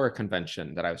horror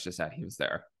convention that I was just at, he was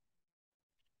there.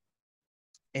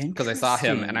 Because I saw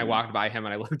him and I walked by him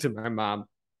and I looked at my mom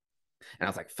and I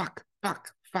was like, fuck.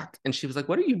 And she was like,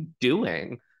 what are you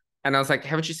doing? And I was like,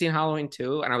 haven't you seen Halloween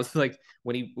 2? And I was like,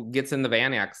 when he gets in the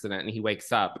van accident and he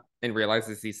wakes up and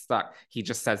realizes he's stuck, he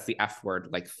just says the F word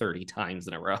like 30 times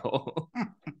in a row.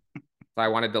 So I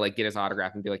wanted to like get his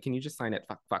autograph and be like, can you just sign it?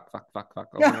 Fuck.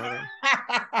 Over and over.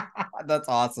 That's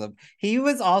awesome. He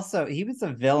was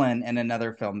a villain in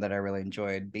another film that I really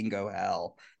enjoyed, Bingo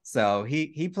Hell. So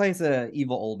he plays a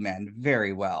evil old man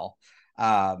very well.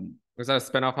 Was that a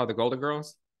spinoff of the Golden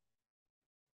Girls?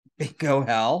 Bingo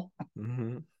Hell?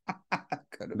 Mm-hmm.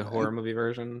 The horror movie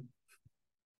version.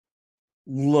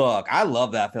 Look, I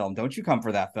love that film. Don't you come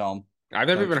for that film. I've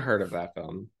never even heard of that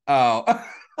film. Oh.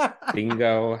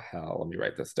 Bingo Hell. Let me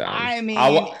write this down. I mean,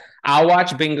 I'll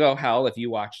watch Bingo Hell if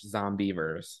you watch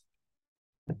Zombievers.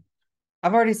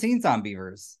 I've already seen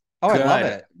Zombievers. Oh, good. I love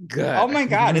it. Good. Oh my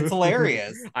God, it's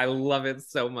hilarious. I love it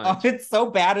so much. Oh, it's so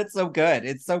bad, it's so good.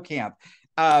 It's so camp.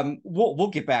 We'll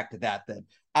get back to that then.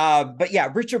 But yeah,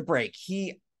 Richard Brake,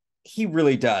 he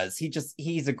really does.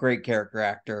 He's a great character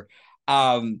actor.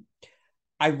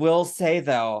 I will say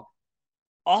though,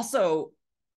 also,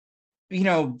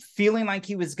 feeling like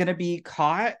he was gonna be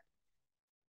caught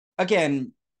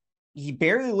again. He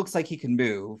barely looks like he can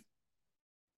move.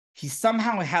 He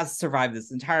somehow has survived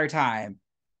this entire time.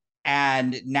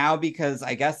 And now, because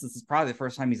I guess this is probably the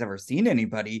first time he's ever seen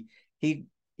anybody, he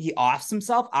offs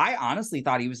himself. I honestly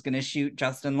thought he was going to shoot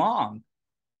Justin Long.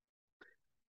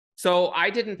 So I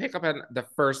didn't pick up on the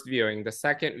first viewing. The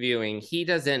second viewing, he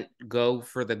doesn't go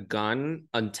for the gun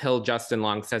until Justin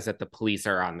Long says that the police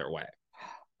are on their way.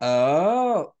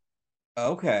 Oh,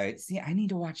 okay. See, I need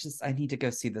to watch this. I need to go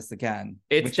see this again.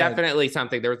 It's definitely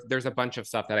something. There's a bunch of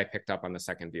stuff that I picked up on the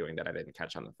second viewing that I didn't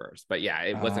catch on the first. But yeah,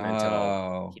 it wasn't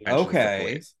until he mentions the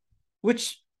police.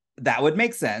 Which that would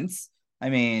make sense.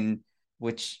 I mean,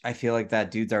 which I feel like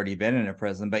that dude's already been in a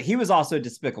prison, but he was also a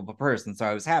despicable person, so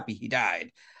I was happy he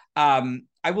died.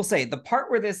 I will say the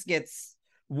part where this gets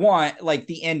like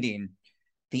the ending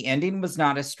was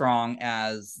not as strong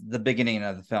as the beginning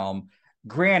of the film.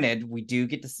 Granted, we do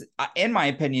get to see, in my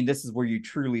opinion, this is where you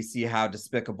truly see how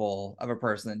despicable of a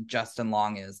person Justin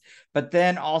Long is. But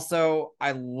then also,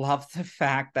 I love the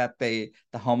fact that the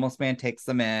homeless man takes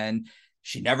them in.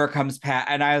 She never comes past.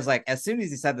 And I was like, as soon as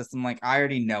he said this, I'm like, I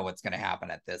already know what's going to happen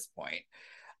at this point.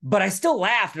 But I still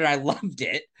laughed and I loved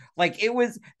it. Like, it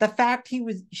was the fact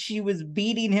she was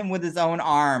beating him with his own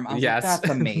arm. I was like, that's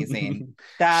amazing.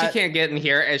 She can't get in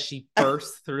here as she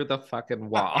bursts through the fucking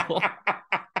wall.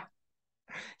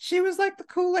 She was like the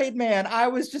Kool-Aid man. I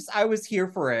was here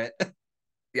for it.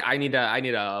 Yeah, I need a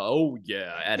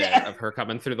edit of her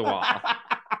coming through the wall.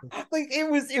 Like it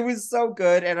was so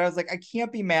good. And I was like, I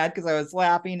can't be mad because I was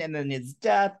laughing. And then his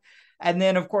death. And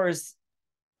then of course,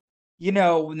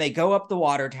 when they go up the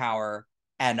water tower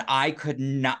and I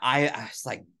was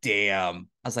like, damn.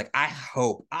 I was like, I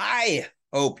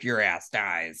hope your ass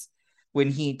dies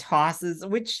when he tosses,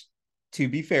 which to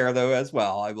be fair though, as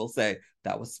well, I will say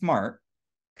that was smart.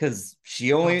 Because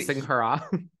she only tossing her off.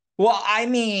 Well, I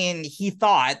mean, he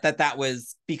thought that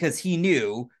was because he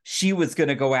knew she was going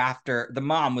to go after the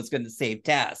mom was going to save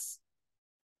Tess.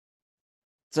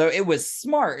 So it was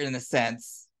smart in a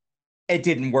sense. It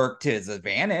didn't work to his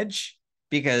advantage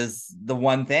because the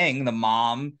one thing, the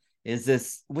mom is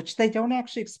this, which they don't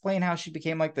actually explain how she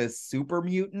became like this super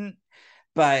mutant.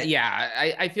 But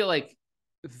yeah, I feel like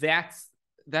that's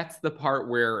the part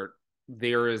where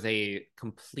there is a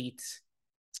complete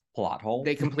plot hole.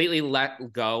 They completely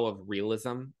let go of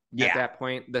realism at that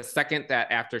point. The second that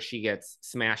after she gets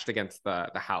smashed against the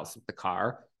house with the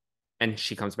car and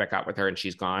she comes back out with her and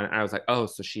she's gone, I was like, oh,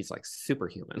 so she's like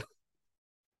superhuman.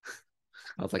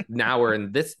 I was like, now we're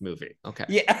in this movie. Okay.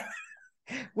 Yeah.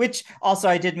 Which also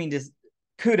I did mean to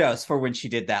kudos for when she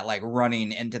did that, like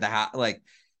running into the house, like,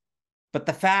 but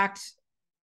the fact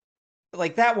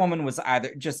like that woman was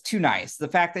either just too nice. The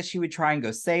fact that she would try and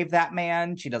go save that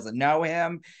man, she doesn't know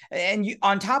him. And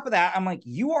on top of that, I'm like,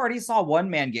 you already saw one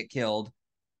man get killed.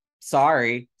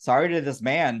 Sorry to this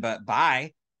man, but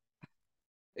bye.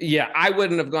 Yeah, I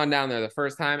wouldn't have gone down there the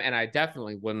first time, and I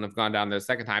definitely wouldn't have gone down there the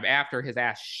second time after his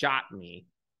ass shot me.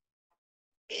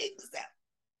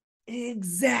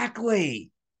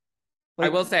 Exactly. Like, I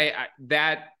will say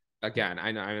that again,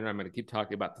 I know I'm going to keep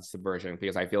talking about the subversion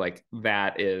because I feel like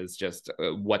that is just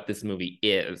what this movie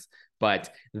is. But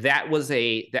that was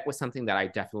something that I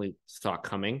definitely saw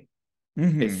coming.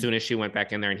 Mm-hmm. As soon as she went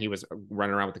back in there and he was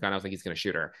running around with the gun, I was like, he's going to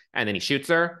shoot her. And then he shoots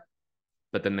her,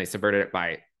 but then they subverted it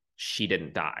by she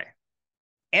didn't die.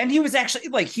 And he was actually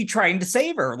like, he trying to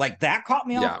save her. Like that caught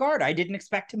me off guard. I didn't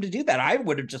expect him to do that. I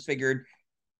would have just figured,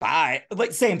 bye.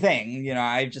 Like same thing.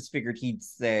 I just figured he'd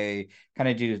say, kind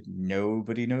of do,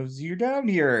 nobody knows you're down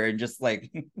here. And just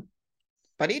like,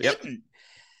 but he didn't.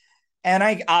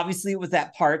 And obviously it was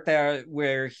that part there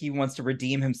where he wants to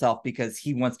redeem himself because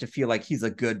he wants to feel like he's a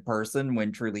good person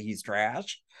when truly he's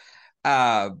trash.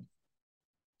 But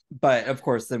of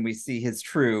course, then we see his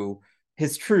true,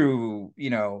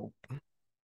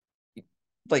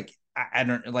 like, I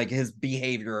don't like his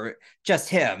behavior, just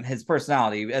his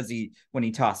personality when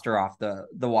he tossed her off the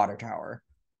water tower.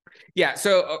 Yeah.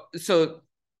 So I'm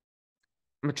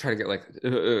gonna try to get like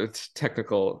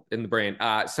technical in the brain.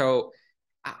 So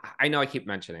I know I keep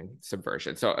mentioning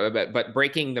subversion. So, but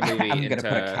breaking the movie I'm gonna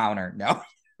put a counter. No.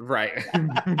 Right.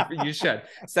 You should.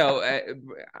 So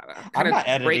I'm not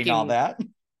editing all that.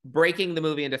 Breaking the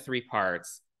movie into 3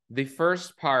 parts. The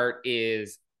first part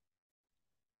is,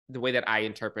 the way that I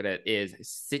interpret it,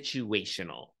 is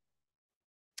situational.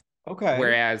 Okay.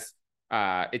 Whereas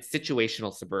it's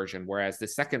situational subversion, whereas the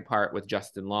second part with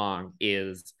Justin Long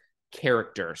is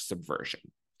character subversion.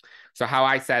 So how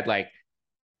I said, like,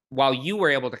 while you were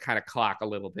able to kind of clock a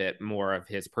little bit more of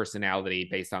his personality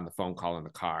based on the phone call in the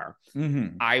car,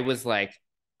 I was like,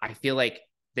 I feel like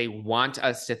they want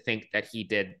us to think that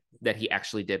he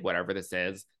actually did whatever this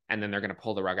is, and then they're going to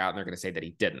pull the rug out and they're going to say that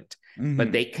he didn't.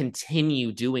 But they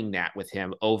continue doing that with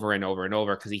him over and over and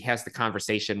over, because he has the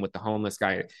conversation with the homeless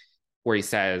guy where he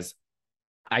says,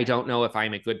 I don't know if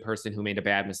I'm a good person who made a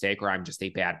bad mistake or I'm just a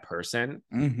bad person.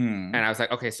 And I was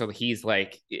like, okay, so he's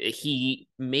like, he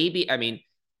maybe, I mean,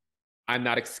 I'm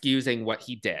not excusing what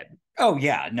he did. Oh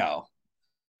yeah, no.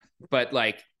 But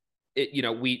like, you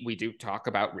know, we do talk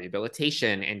about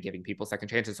rehabilitation and giving people second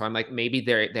chances. So I'm like, maybe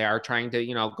they are trying to,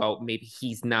 you know, go, maybe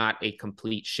he's not a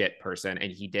complete shit person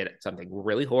and he did something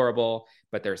really horrible,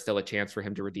 but there's still a chance for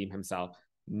him to redeem himself.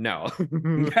 No,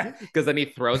 because then he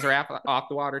throws her off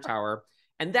the water tower.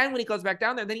 And then when he goes back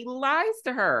down there, then he lies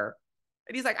to her.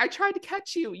 And he's like, I tried to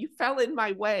catch you. You fell in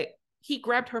my way. He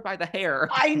grabbed her by the hair.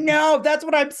 I know. That's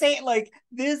what I'm saying. Like,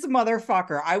 this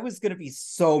motherfucker, I was going to be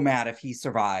so mad if he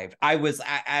survived.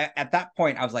 At that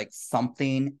point, I was like,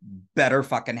 something better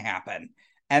fucking happen.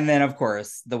 And then, of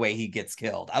course, the way he gets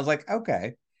killed, I was like,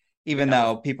 okay. Even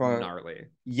though people are gnarly.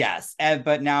 Yes.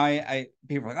 But now I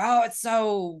people are like, oh, it's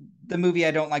so the movie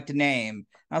I don't like to name.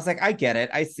 I was like, I get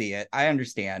it. I see it. I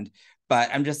understand.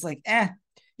 But I'm just like,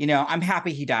 you know, I'm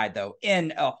happy he died, though,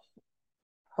 in a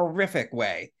horrific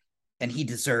way. And he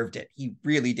deserved it. He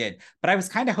really did. But I was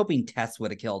kind of hoping Tess would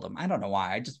have killed him. I don't know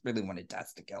why. I just really wanted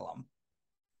Tess to kill him.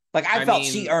 Like, I felt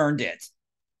she earned it.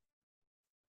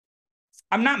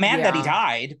 I'm not mad that he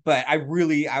died, but I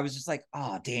was just like,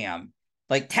 oh, damn.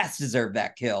 Like, Tess deserved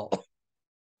that kill.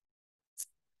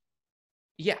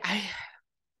 Yeah.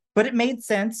 But it made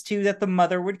sense, too, that the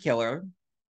mother would kill her.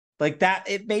 Like, that,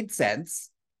 it made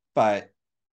sense. But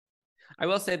I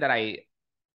will say that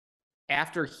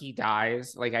after he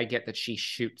dies, like, I get that she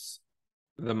shoots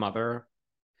the mother,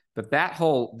 but that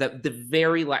whole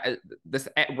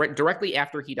directly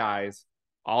after he dies,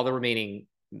 all the remaining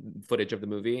footage of the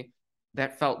movie,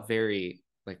 that felt very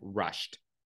like rushed.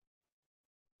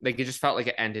 Like, it just felt like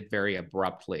it ended very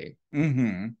abruptly. I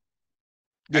mean,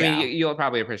 you'll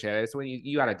probably appreciate it. It's when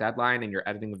you got a deadline and you're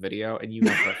editing a video and you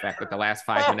know for a fact that the last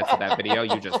 5 minutes of that video,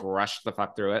 you just rushed the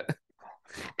fuck through it.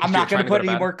 I'm not going to put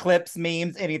any more clips,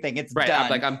 memes, anything. It's right, done. I'm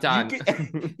like, I'm done.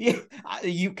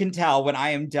 You can tell when I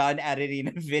am done editing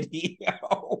a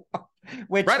video.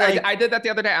 Which, right, like... I did that the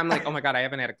other day. I'm like, oh my God, I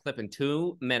haven't had a clip in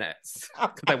 2 minutes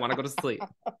because I want to go to sleep.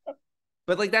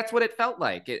 But like, that's what it felt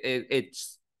like.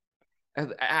 It's.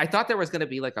 I thought there was going to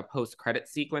be like a post-credit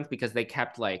sequence because they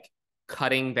kept like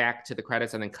cutting back to the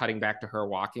credits and then cutting back to her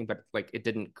walking, but like it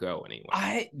didn't go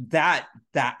anywhere. That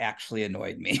actually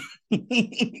annoyed me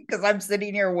because I'm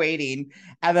sitting here waiting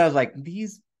and I was like,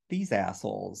 these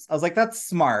assholes. I was like, that's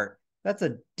smart. That's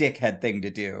a dickhead thing to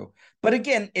do. But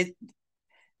again,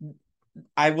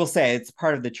 I will say it's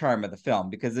part of the charm of the film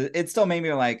because it still made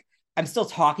me like, I'm still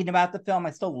talking about the film.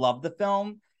 I still love the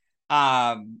film.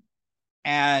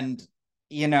 And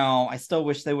you know, I still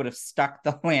wish they would have stuck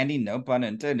the landing, no pun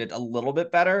intended, a little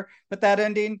bit better with that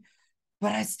ending.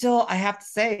 But I have to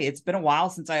say, it's been a while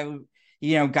since I,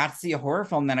 you know, got to see a horror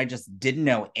film that I just didn't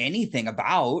know anything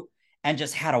about and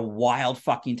just had a wild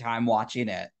fucking time watching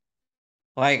it.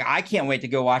 Like, I can't wait to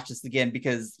go watch this again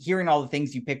because hearing all the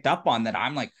things you picked up on that,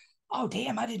 I'm like, oh,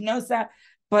 damn, I didn't notice that.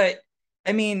 But,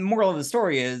 I mean, moral of the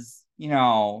story is, you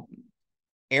know,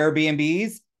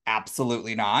 Airbnbs,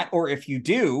 absolutely not. Or if you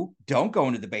do, don't go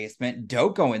into the basement,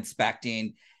 don't go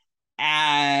inspecting,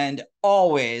 and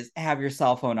always have your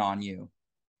cell phone on you.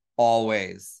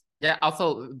 Always. Yeah,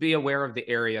 also be aware of the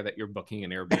area that you're booking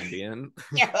an Airbnb in.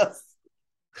 Yes.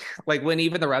 Like when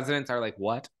even the residents are like,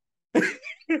 what?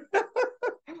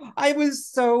 I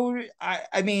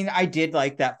mean, I did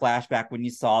like that flashback when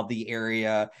you saw the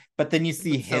area, but then you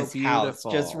see his house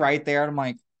just right there. And I'm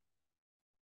like,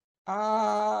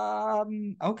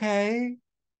 okay.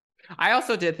 I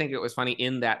also did think it was funny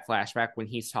in that flashback when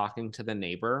he's talking to the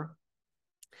neighbor.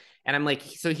 And I'm like,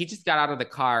 so he just got out of the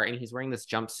car and he's wearing this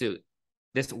jumpsuit.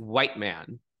 This white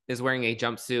man is wearing a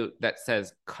jumpsuit that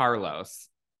says Carlos.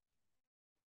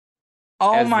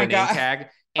 Oh my God. Name tag.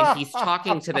 And he's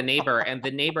talking to the neighbor, and the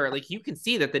neighbor, like, you can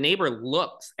see that the neighbor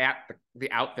looks at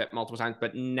the outfit multiple times,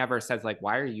 but never says, like,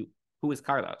 who is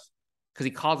Carlos? Because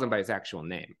he calls him by his actual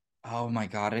name. Oh my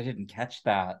God, I didn't catch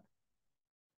that.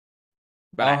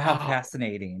 But how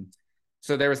fascinating.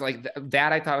 So there was like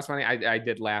that I thought was funny. I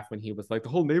did laugh when he was like, the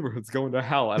whole neighborhood's going to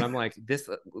hell. And I'm like,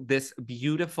 this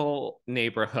beautiful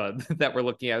neighborhood that we're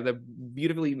looking at, the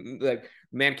beautifully like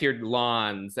manicured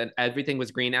lawns and everything was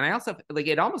green. And I also like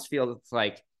it almost feels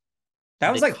like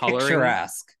That was the like coloring,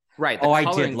 picturesque. right? The Oh, I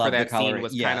did coloring for love the that scene coloring.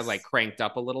 was kind Yes. of like cranked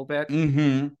up a little bit.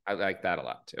 Mm-hmm. I like that a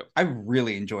lot too. I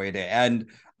really enjoyed it. And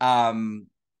man,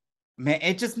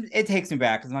 it takes me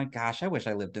back because I'm like, gosh, I wish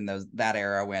I lived in that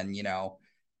era when, you know,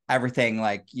 everything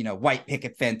like, you know, white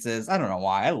picket fences. I don't know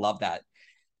why. I love that.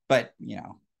 But, you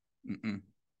know,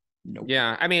 nope.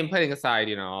 Yeah, I mean, putting aside,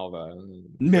 you know, all the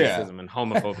Yeah. racism and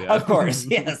homophobia. Of course,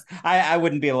 yes. I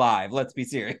wouldn't be alive. Let's be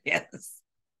serious.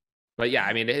 But yeah,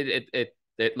 I mean,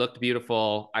 it looked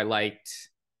beautiful. I liked.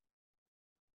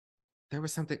 There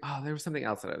was something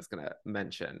else that I was gonna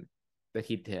mention that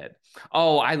he did.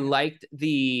 Oh, I liked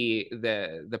the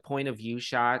point of view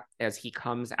shot as he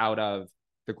comes out of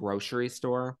the grocery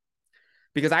store,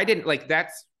 because I didn't like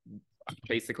that's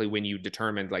basically when you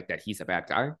determined like that he's a bad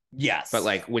guy. Yes. But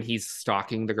like when he's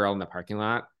stalking the girl in the parking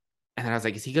lot, and then I was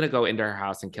like, is he gonna go into her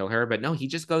house and kill her? But no, he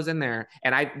just goes in there.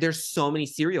 And there's so many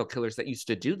serial killers that used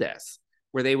to do this,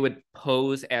 where they would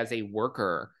pose as a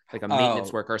worker, like a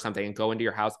maintenance worker or something, and go into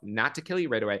your house, not to kill you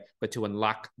right away, but to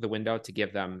unlock the window to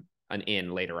give them an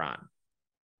in later on.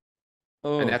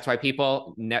 Oh. And that's why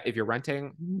people, if you're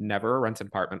renting, never rent an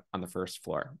apartment on the first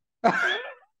floor.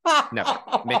 Never.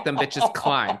 Make them bitches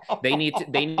climb. They need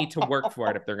to work for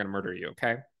it if they're gonna murder you.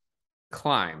 Okay,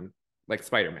 climb like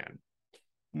Spider-Man.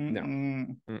 No,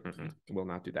 will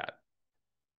not do that.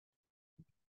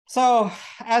 So,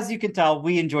 as you can tell,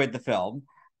 we enjoyed the film.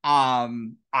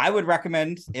 I would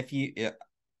recommend if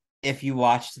you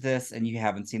watched this and you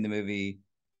haven't seen the movie,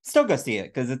 still go see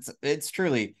it because it's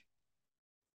really good.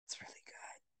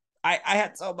 I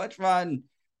had so much fun.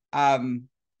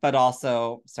 But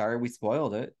also, sorry we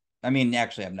spoiled it. I mean,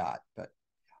 actually, I'm not, but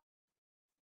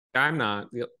I'm not.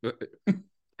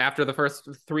 After the first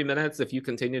 3 minutes, if you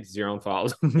continue, it's your own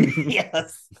fault.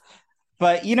 Yes.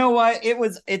 But you know what?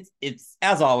 It's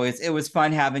as always, it was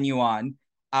fun having you on.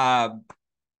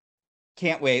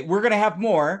 Can't wait. We're gonna have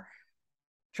more.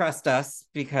 Trust us,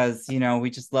 because you know we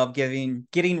just love getting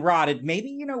rotted. Maybe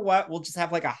you know what? We'll just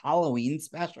have like a Halloween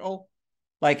special,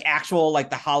 like actual like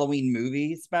the Halloween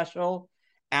movie special.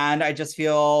 And I just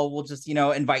feel we'll just, you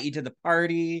know, invite you to the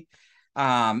party.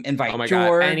 Invite George.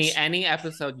 God. Any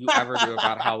episode you ever do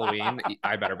about Halloween,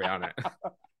 I better be on it.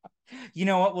 You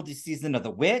know what? We'll do Season of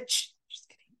the Witch. Just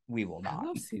kidding. We will not. I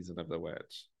love Season of the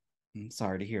Witch. I'm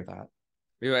sorry to hear that.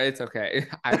 It's okay.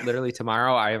 Literally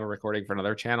tomorrow I have a recording for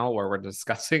another channel where we're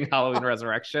discussing Halloween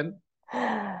Resurrection.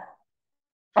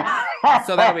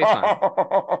 So that'll be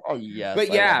fun. Yes.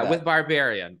 But yeah, with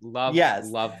Barbarian. Love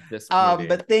this movie.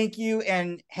 But thank you.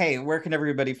 And hey, where can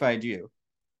everybody find you?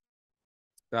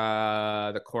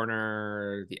 The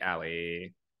corner, the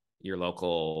alley, your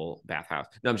local bathhouse.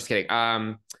 No, I'm just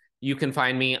kidding. You can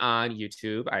find me on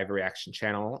YouTube. I have a reaction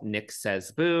channel, Nick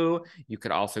Says Boo. You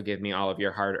could also give me all of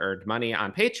your hard-earned money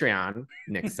on Patreon,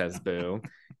 Nick Says Boo.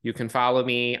 You can follow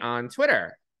me on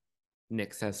Twitter,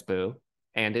 Nick Says Boo,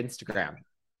 and Instagram,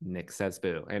 Nick Says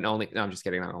Boo. And no, I'm just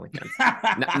kidding, not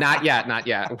OnlyFans. Not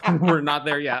yet. We're not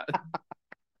there yet.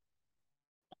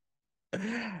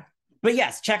 But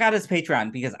yes, check out his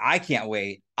Patreon because I can't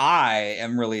wait. I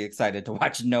am really excited to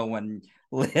watch No One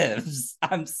Lives.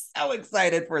 I'm so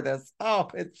excited for this.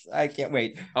 I can't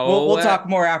wait. We'll talk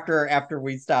more after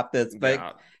we stop this.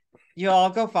 But y'all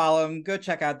go follow him. Go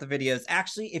check out the videos.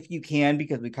 Actually, if you can,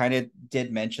 because we kind of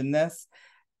did mention this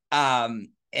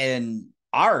in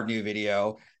our new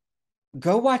video,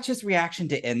 go watch his reaction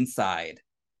to Inside.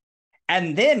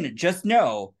 And then just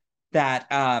know that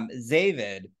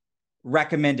Zavid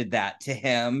recommended that to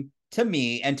him, to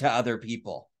me, and to other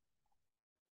people.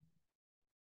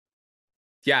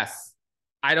 Yes.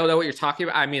 I don't know what you're talking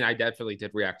about. I mean, I definitely did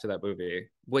react to that movie.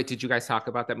 Wait, did you guys talk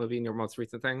about that movie in your most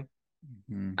recent thing?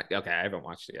 Mm-hmm. Okay, I haven't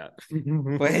watched it yet.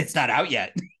 But it's not out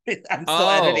yet. I'm still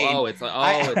editing.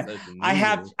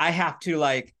 I have to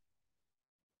like,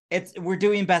 we're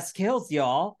doing best kills,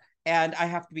 y'all, and I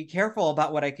have to be careful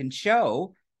about what I can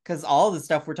show because all the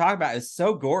stuff we're talking about is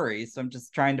so gory. So I'm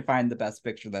just trying to find the best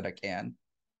picture that I can.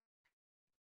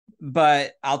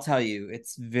 But I'll tell you,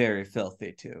 it's very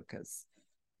filthy too, because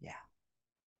yeah,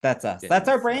 that's us. That's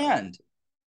our brand,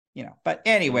 you know. But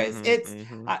anyways,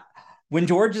 when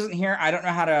George isn't here, I don't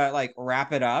know how to like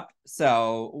wrap it up.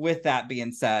 So with that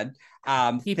being said,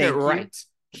 keep it right.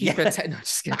 Keep it. No,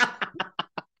 just kidding.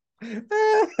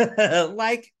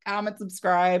 Like, comment,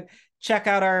 subscribe. Check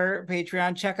out our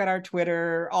Patreon. Check out our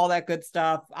Twitter. All that good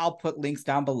stuff. I'll put links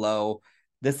down below.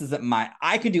 This isn't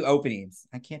I can do openings.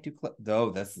 I can't do though.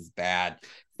 This is bad.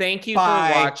 Thank you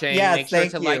Bye. for watching. Yes, Make sure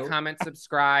thank to you. like, comment,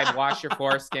 subscribe, wash your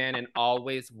foreskin, and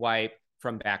always wipe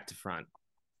from back to front.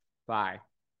 Bye.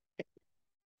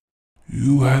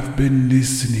 You have been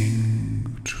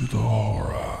listening to the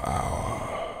Horror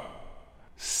Hour.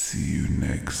 See you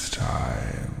next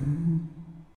time.